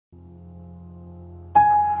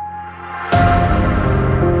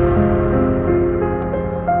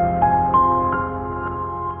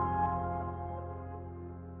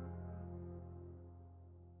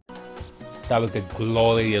That was a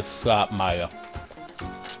glorious shot, Maya.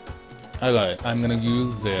 Alright, I'm gonna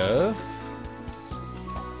use this.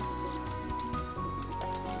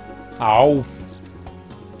 Ow. All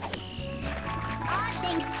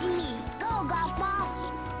thanks to me. Go, golf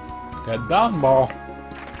ball. Get down, ball.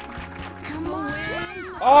 Come on.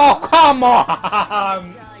 Oh, come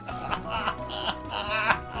on!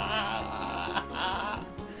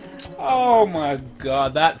 Oh my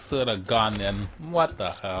god, that should have gone in. What the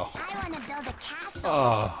hell? I want to build a castle.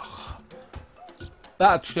 Oh,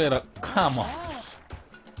 that should have. Come on.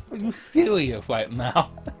 Are you serious right now?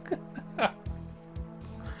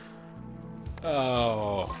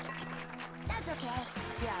 Oh. That's okay.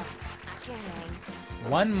 Yeah, I can hang.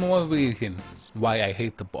 One more reason why I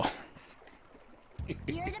hate the ball.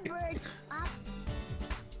 You're the bird. Up.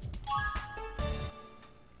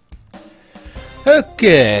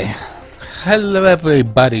 Okay. Hello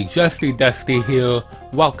everybody, Justy-Dusty here.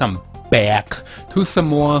 Welcome back to some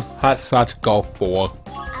more Hot Shots Golf Fore.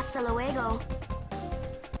 Hasta luego.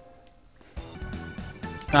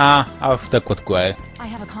 I'll stick with gray. I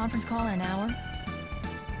have a conference call in an hour.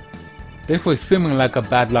 This was seeming like a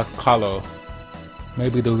bad luck color.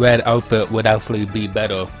 Maybe the red outfit would actually be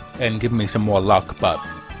better and give me some more luck, but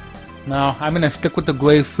no, I'm gonna stick with the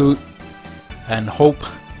gray suit and hope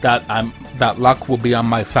that that luck will be on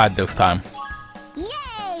my side this time.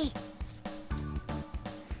 Yay!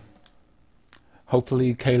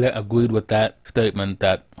 Hopefully Kayla agreed with that statement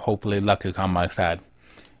that hopefully luck is on my side.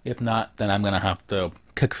 If not, then I'm gonna have to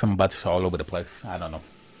kick some butts all over the place. I don't know.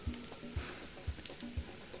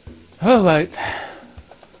 Alright.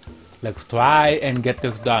 Let's try and get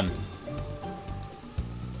this done.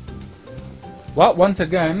 Well, once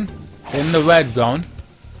again, in the red zone.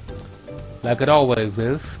 Like it always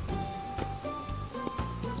is.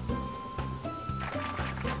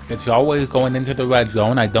 It's always going into the red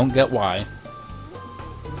zone. I don't get why.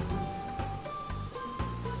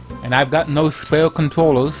 And I've got no spare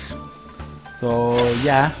controllers. So,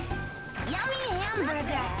 yeah. Yummy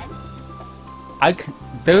hamburger.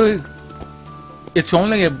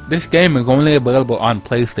 This game is only available on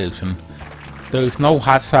PlayStation. There's no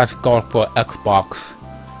Hot Shots Golf for Xbox.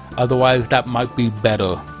 Otherwise, that might be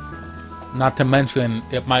better. Not to mention,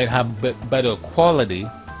 it might have better quality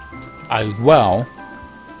as well.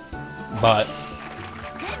 But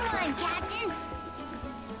Good one, Captain.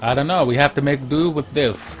 I don't know. We have to make do with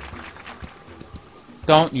this.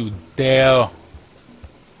 Don't you dare!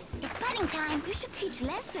 It's putting time. You should teach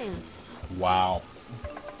lessons. Wow.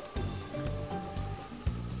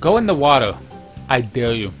 Go in the water. I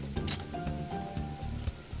dare you.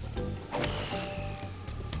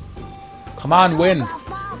 Come on, wind. Golf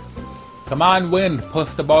ball. Come on, wind. Push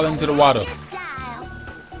the ball into the water. Your style.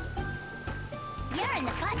 You're in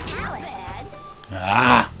the putt palace.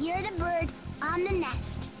 Ah! You're the bird on the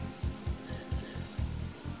nest.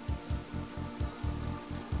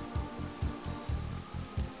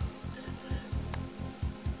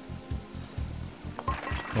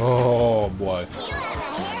 Oh boy. You have a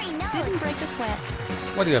hairy nose. Didn't break a sweat.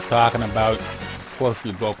 What are you talking about? Of course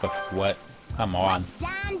you broke a sweat. Come on.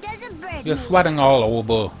 Sound does a bird You're make? sweating all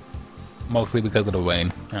over. Mostly because of the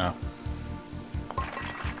rain. Yeah.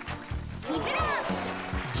 Keep it up.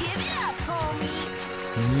 Give it up,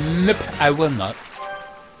 homie. Nope, I will not.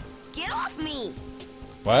 Get off me.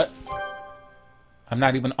 What? I'm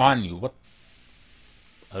not even on you. What?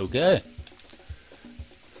 Okay.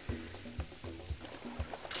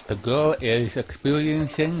 The girl is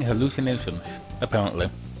experiencing hallucinations, apparently.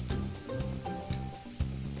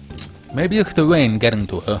 Maybe it's the rain getting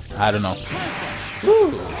to her. I don't know.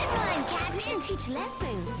 Woo. Good one, Captain. You should teach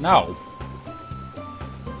lessons. No.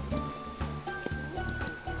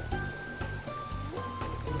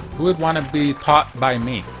 Who would want to be taught by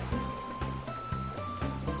me?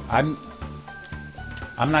 I'm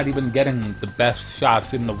not even getting the best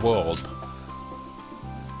shots in the world.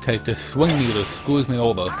 Okay, the swing meter screws me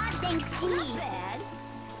over. All thanks to me.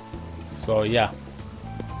 So yeah.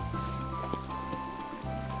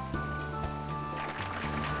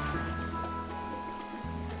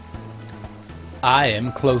 I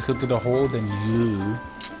am closer to the hole than you.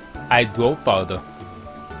 I drove farther.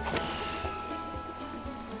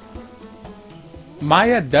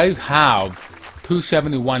 Maya does have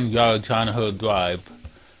 271 yards on her drive,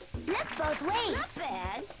 Look both ways. Not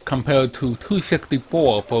bad. compared to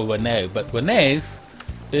 264 for Renee, but Renee's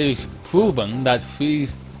is proven that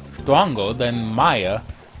she's stronger than Maya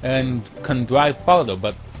and can drive farther,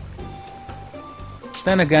 but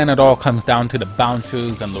then again it all comes down to the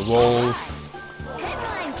bounces and the rolls. Good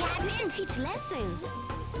one, Captain. You should teach lessons.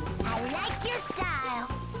 I like your style.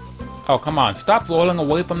 Oh, come on, stop rolling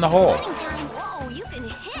away from the hole. Putting time.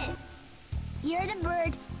 You're the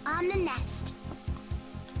bird, I'm the nest.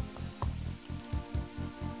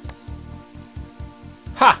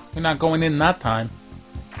 Ha! You're not going in that time.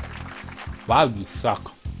 Wow, you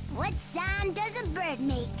suck. What sound does a bird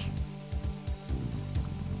make?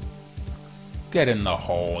 Get in the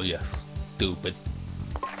hole, you stupid.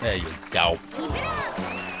 There you go. Keep it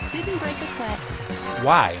up! Didn't break a sweat.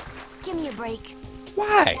 Why? Give me a break.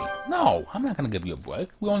 Why? No, I'm not gonna give you a break.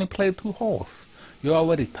 We only played 2 holes. You're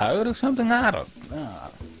already tired or something? I don't.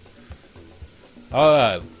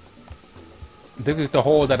 Alright. This is the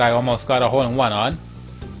hole that I almost got a hole-in-one on.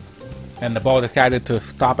 And the ball decided to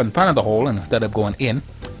stop in front of the hole instead of going in.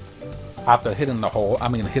 After hitting the hole,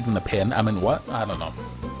 hitting the pin. What? I don't know.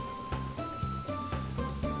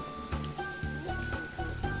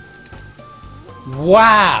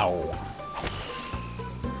 Wow!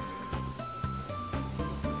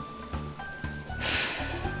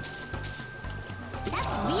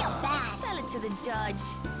 That's real bad. Tell it to the judge.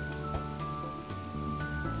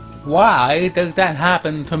 Why does that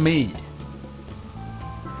happen to me?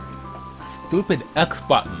 Stupid X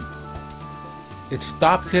button. It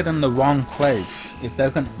stops it in the wrong place. It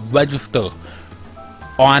doesn't register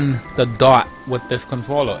on the dot with this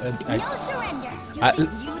controller. No surrender. You I-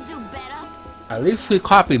 think you do better? At least she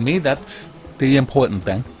copied me, that's the important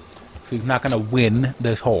thing. She's not gonna win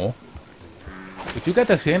this hole. If you get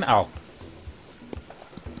this in, I'll...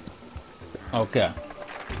 Okay.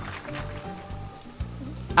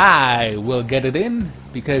 I will get it in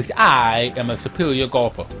because I am a superior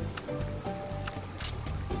golfer.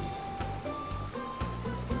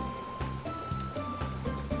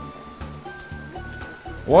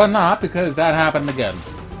 Or not, because that happened again.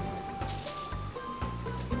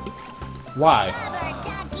 Why? Rubber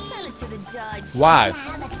ducky. Tell it to the judge. Why? Can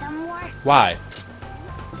I have a thumb war? Why?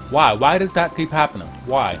 Why? Why does that keep happening?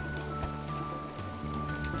 Why?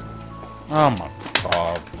 Oh my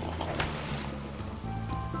god.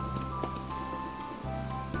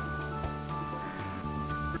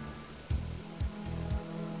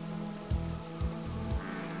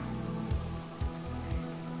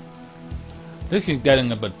 This is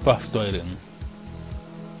getting a bit frustrating.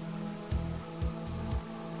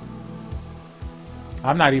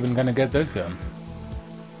 I'm not even gonna get this in.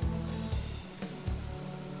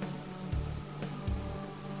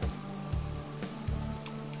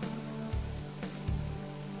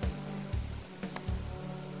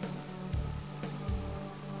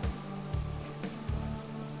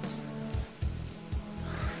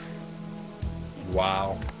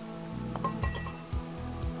 Wow.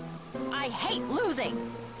 I hate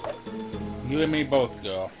losing. You and me both,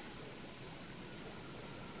 girl.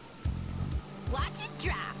 Watch it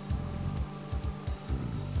drop.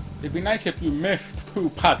 It'd be nice if you missed 2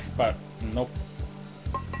 putts, but nope.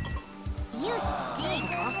 You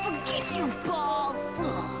stink. I'll forget you, ball.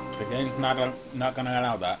 Ugh. The game's not gonna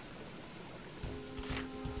allow that.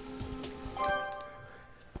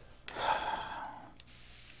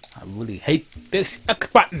 I really hate this X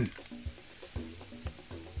button.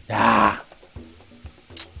 Ah.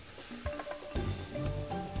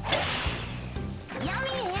 Yummy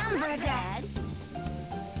hamburger.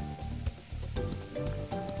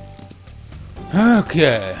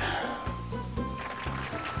 Okay.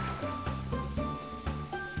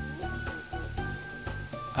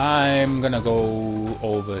 I'm gonna go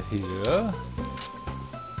over here.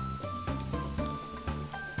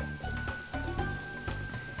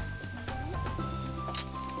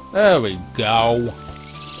 There we go. Good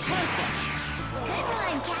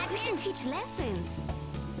one, You Captain. should teach lessons.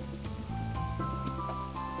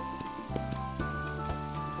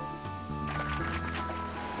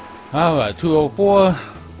 Alright, 204.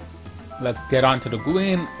 Let's get onto the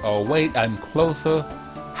green. Oh wait, I'm closer.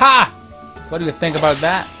 Ha! What do you think about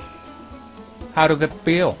that? How does it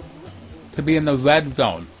feel to be in the red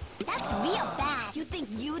zone? That's real bad. You think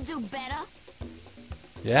you do better?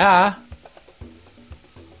 Yeah.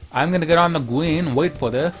 I'm gonna get on the green, wait for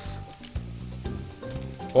this.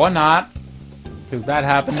 Or not. Because that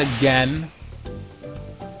happened again.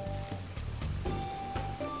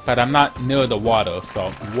 But I'm not near the water,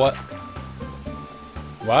 so what?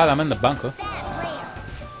 Well, I'm in the bunker.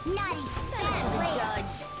 Bad player. Naughty. Tell it to the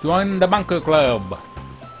judge. Join the bunker club.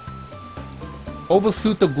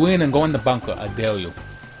 Overshoot the green and go in the bunker, I dare you.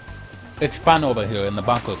 It's fun over here in the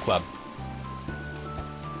bunker club.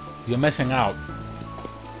 You're missing out.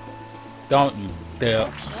 Don't you dare.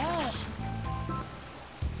 Okay.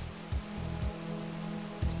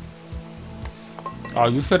 Oh,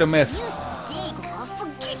 you should have missed. You stink. I'll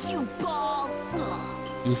forget you, ball.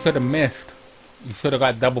 Ugh. You should have missed. You should have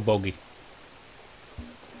got double bogey.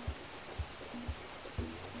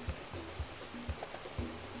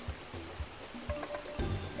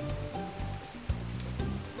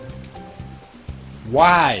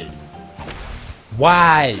 Why?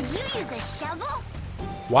 Why? Could you use a shovel?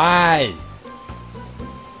 Why?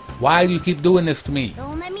 Why do you keep doing this to me?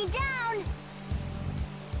 Don't let me down.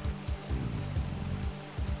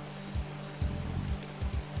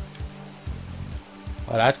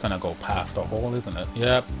 Well, that's gonna go past the hole, isn't it?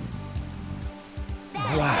 Yep.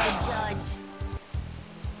 That's Wow. the judge.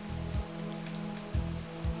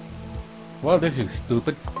 Well, this is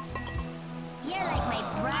stupid. You're like my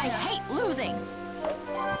I brother. hate losing.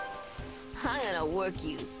 I'm gonna work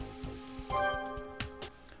you.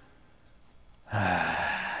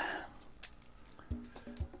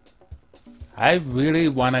 I really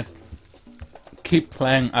wanna keep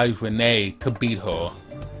playing as Renee to beat her.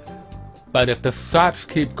 But if the shots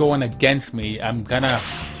keep going against me, I'm gonna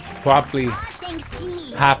probably All thanks to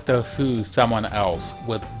me. have to choose someone else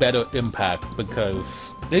with better impact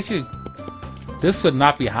because this should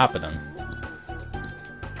not be happening.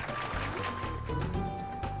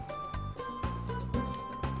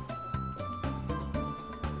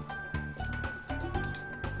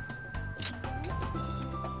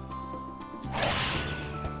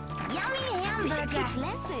 Yummy We should hamburger. teach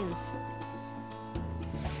lessons.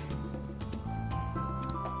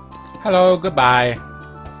 Hello, goodbye.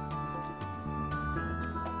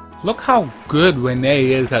 Look how good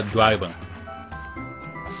Renee is at driving.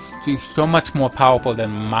 She's so much more powerful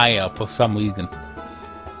than Maya for some reason.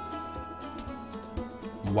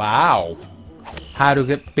 Wow. How does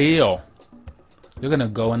it feel? You're gonna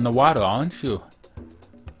go in the water, aren't you?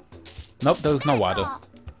 Nope, there's no water.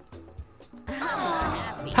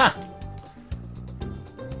 Ha!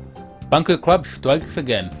 Bunker Club strikes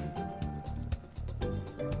again.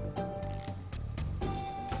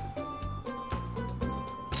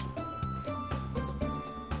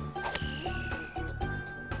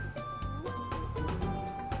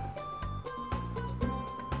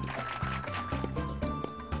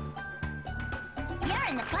 You're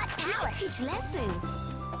in the putt We should palace. teach lessons.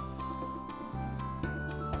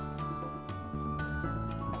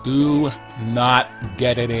 Do not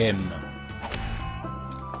get it in.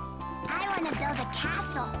 I want to build a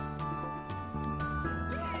castle.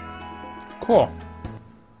 Cool.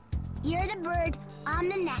 You're the bird, I'm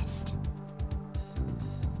the nest.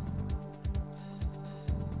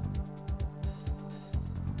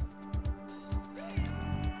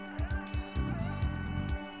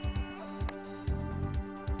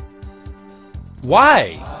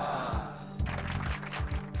 Why?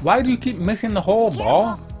 Why do you keep missing the hole,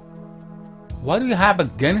 ball? What do you have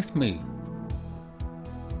against me?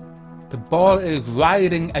 The ball is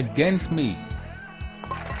riding against me.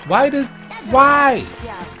 Why?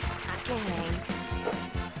 Yeah, I can hang.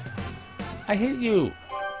 I hit you.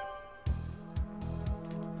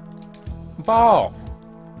 Ball.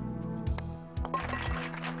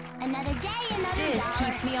 Another day, another This dollar.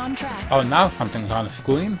 keeps me on track. Oh, now something's on the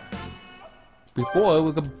screen. Before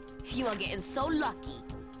we could... You are getting so lucky.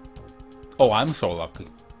 Oh, I'm so lucky.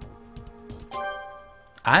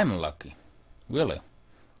 I'm lucky. Really?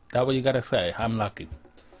 That what you gotta say? I'm lucky.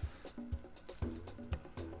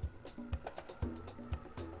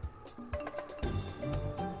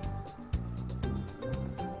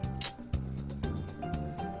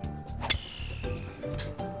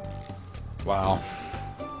 Wow.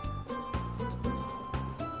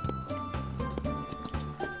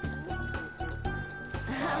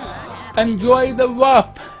 Enjoy the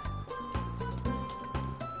rough.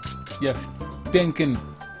 You stinking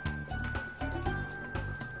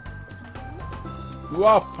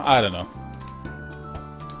rough. I don't know.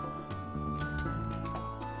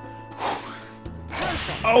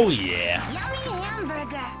 Oh yeah. Yummy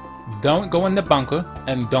hamburger. Don't go in the bunker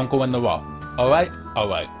and don't go in the rough. Alright?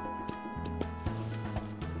 Alright.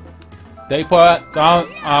 Stay put. Don't.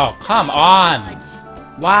 Oh, come on.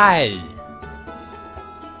 Why?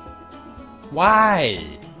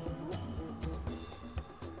 Why?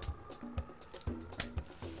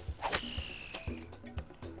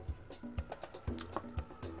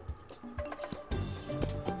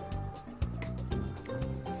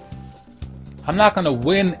 I'm not gonna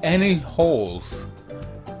win any holes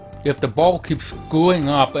if the ball keeps screwing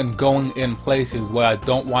up and going in places where I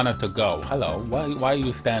don't want it to go. Hello, why are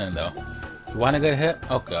you standing there? You wanna get hit?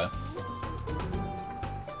 Okay.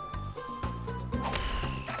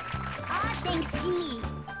 All thanks to me.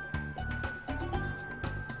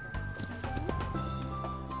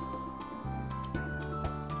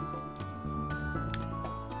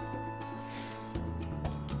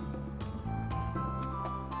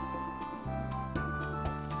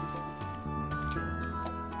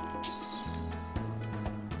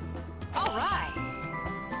 All right.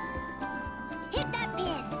 Hit that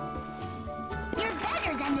pin. You're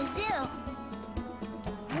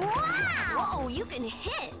can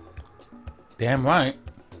hit. Damn right.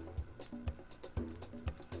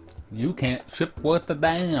 You can't chip worth a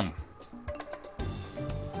damn.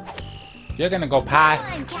 You're gonna go past.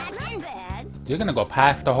 Come on, Captain. Not bad. You're gonna go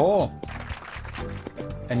past the hole.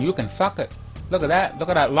 And you can suck it. Look at that. Look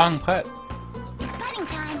at that long putt. It's putting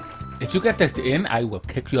time. If you get this in, I will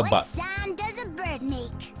kick your What butt. sound does a bird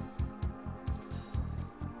make?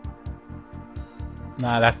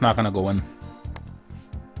 Nah, that's not gonna go in.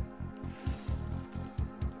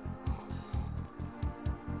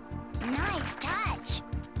 Nice touch.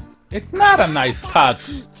 It's not a nice touch.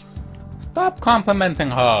 Stop complimenting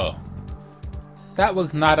her. That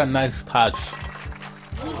was not a nice touch.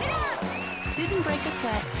 Keep it up. Didn't break a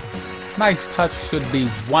sweat. Nice touch should be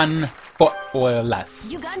 1 foot or less.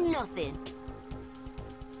 You got nothing.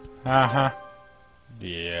 Uh-huh.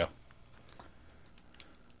 Yeah.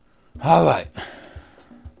 Alright.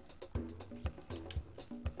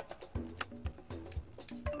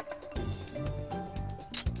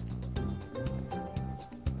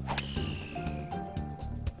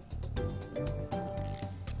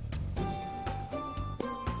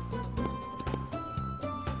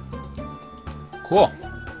 Cool.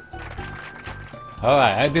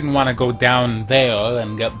 Alright, I didn't want to go down there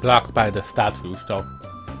and get blocked by the statue, so...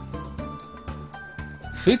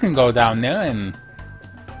 She can go down there and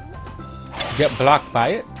get blocked by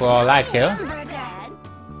it, for all I care. Remember, Dad?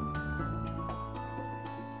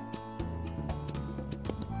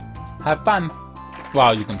 Have fun.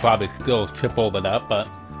 Well, you can probably still chip over that, but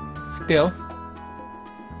still.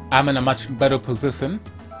 I'm in a much better position,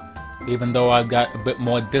 even though I've got a bit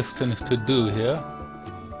more distance to do here.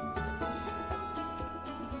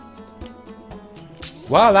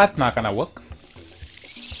 Well, that's not gonna work.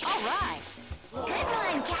 All right. Good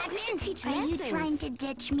one, Captain. teach Are you lessons. trying to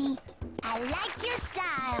ditch me? I like your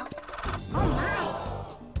style. Oh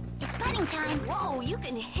my. It's putting time. Whoa, you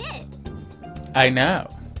can hit. I know.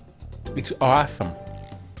 It's awesome.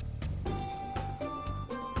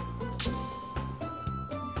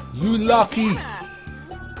 You lucky. Yeah.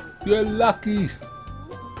 You're lucky.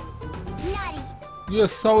 Nutty. You're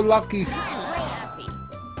so lucky. Happy.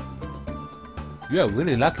 You're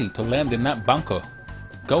really lucky to land in that bunker.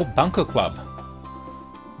 Go Bunker Club.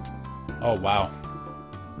 Oh, wow.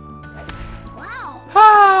 Wow. Ha!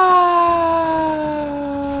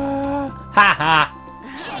 Ha ha!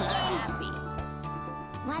 Happy.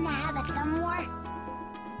 Wanna have a thumb war?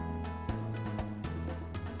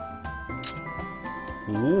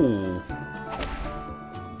 Ooh.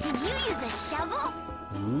 Did you use a shovel?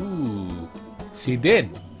 Ooh. She did.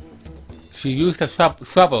 She used a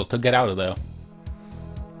shovel to get out of there.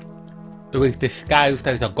 It was disguised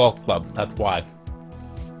as a golf club, that's why.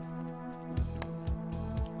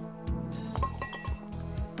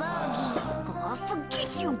 Bogey. Oh,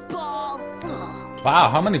 forget you, ball. Ugh. Wow,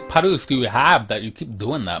 how many putters do you have that you keep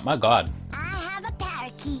doing that? My god. I have a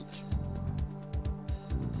parakeet.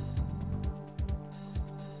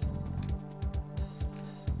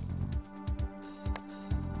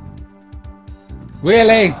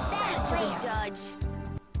 Really? Bad Play, player. Judge.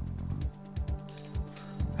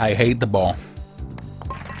 I hate the ball.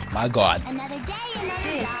 My god. Another day, another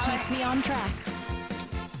This dollar. keeps me on track.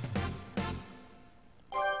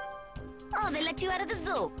 Oh, they let you out of the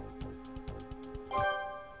zoo.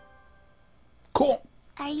 Cool.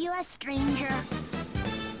 Are you a stranger?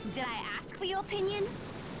 Did I ask for your opinion?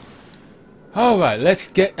 Alright, let's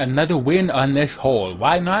get another win on this hole.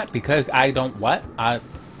 Why not? Because I don't what?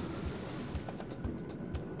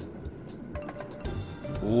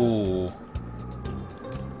 Ooh.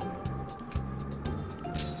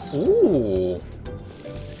 Ooh.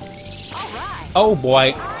 All right. Oh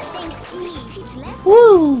boy. All thanks to me. Teach lessons.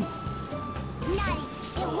 Woo! Nutty.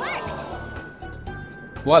 It worked.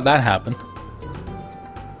 Well, that happened.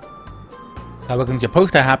 That wasn't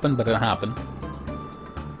supposed to happen, but it happened.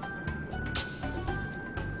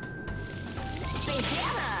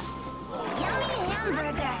 Banana. Yummy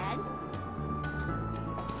hamburger.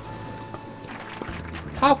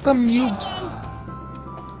 How come you Chicken.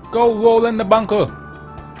 go roll in the bunker?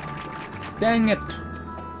 Dang it.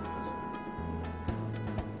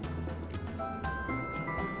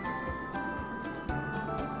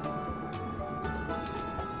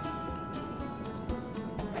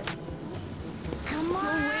 Come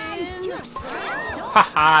on. You're so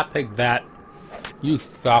Haha, take that. You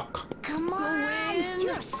suck. Come on.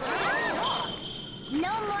 You're so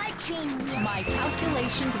No more training wheels. My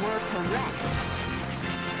calculations were correct.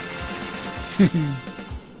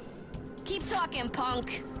 Keep talking,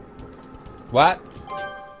 punk. What? You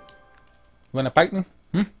wanna fight me?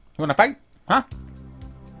 You wanna fight? Huh?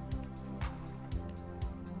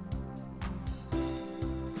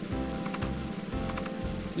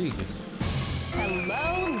 Jesus.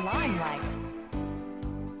 Hello, Limelight.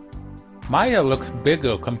 Maya looks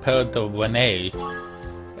bigger compared to Renee.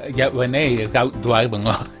 Yet Renee is out driving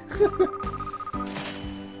her.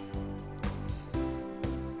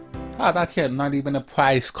 Ah, that's it. Not even a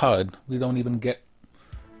prize card. We don't even get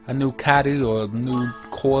a new caddy or a new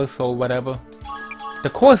course or whatever. The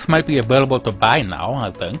course might be available to buy now, I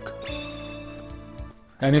think.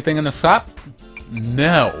 Anything in the shop?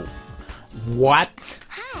 No. What?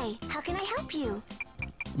 Hi, how can I help you?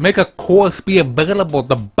 Make a course be available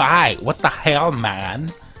to buy. What the hell,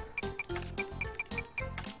 man?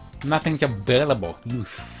 Nothing's available. You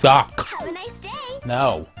suck. Have a nice day.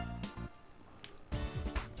 No.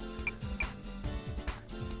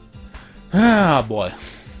 Ah, boy.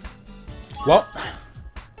 Well,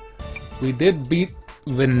 we did beat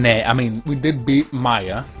Renee. I mean, we did beat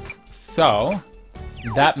Maya. So,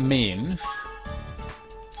 that means...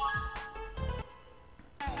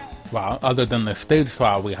 well, other than the stage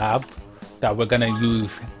trial we have, that we're gonna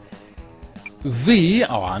use Z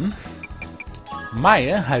on,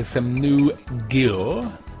 Maya has some new gear.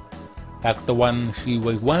 That's the one she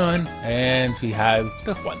was wearing, and she has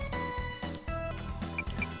this one.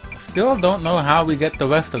 Still don't know how we get the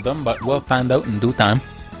rest of them, but we'll find out in due time.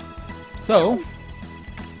 So,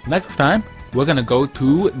 next time, we're gonna go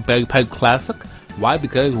to Berry Peg Classic. Why?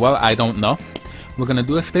 Because, well, I don't know. We're gonna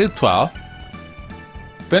do a stage trial.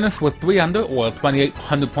 Finish with 300 or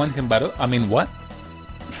 2,800 points and better. I mean, what?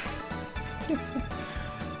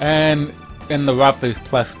 And in the rough is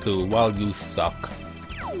 +2. Well, you suck.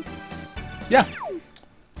 Yeah.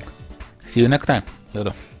 See you next time.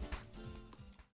 Later.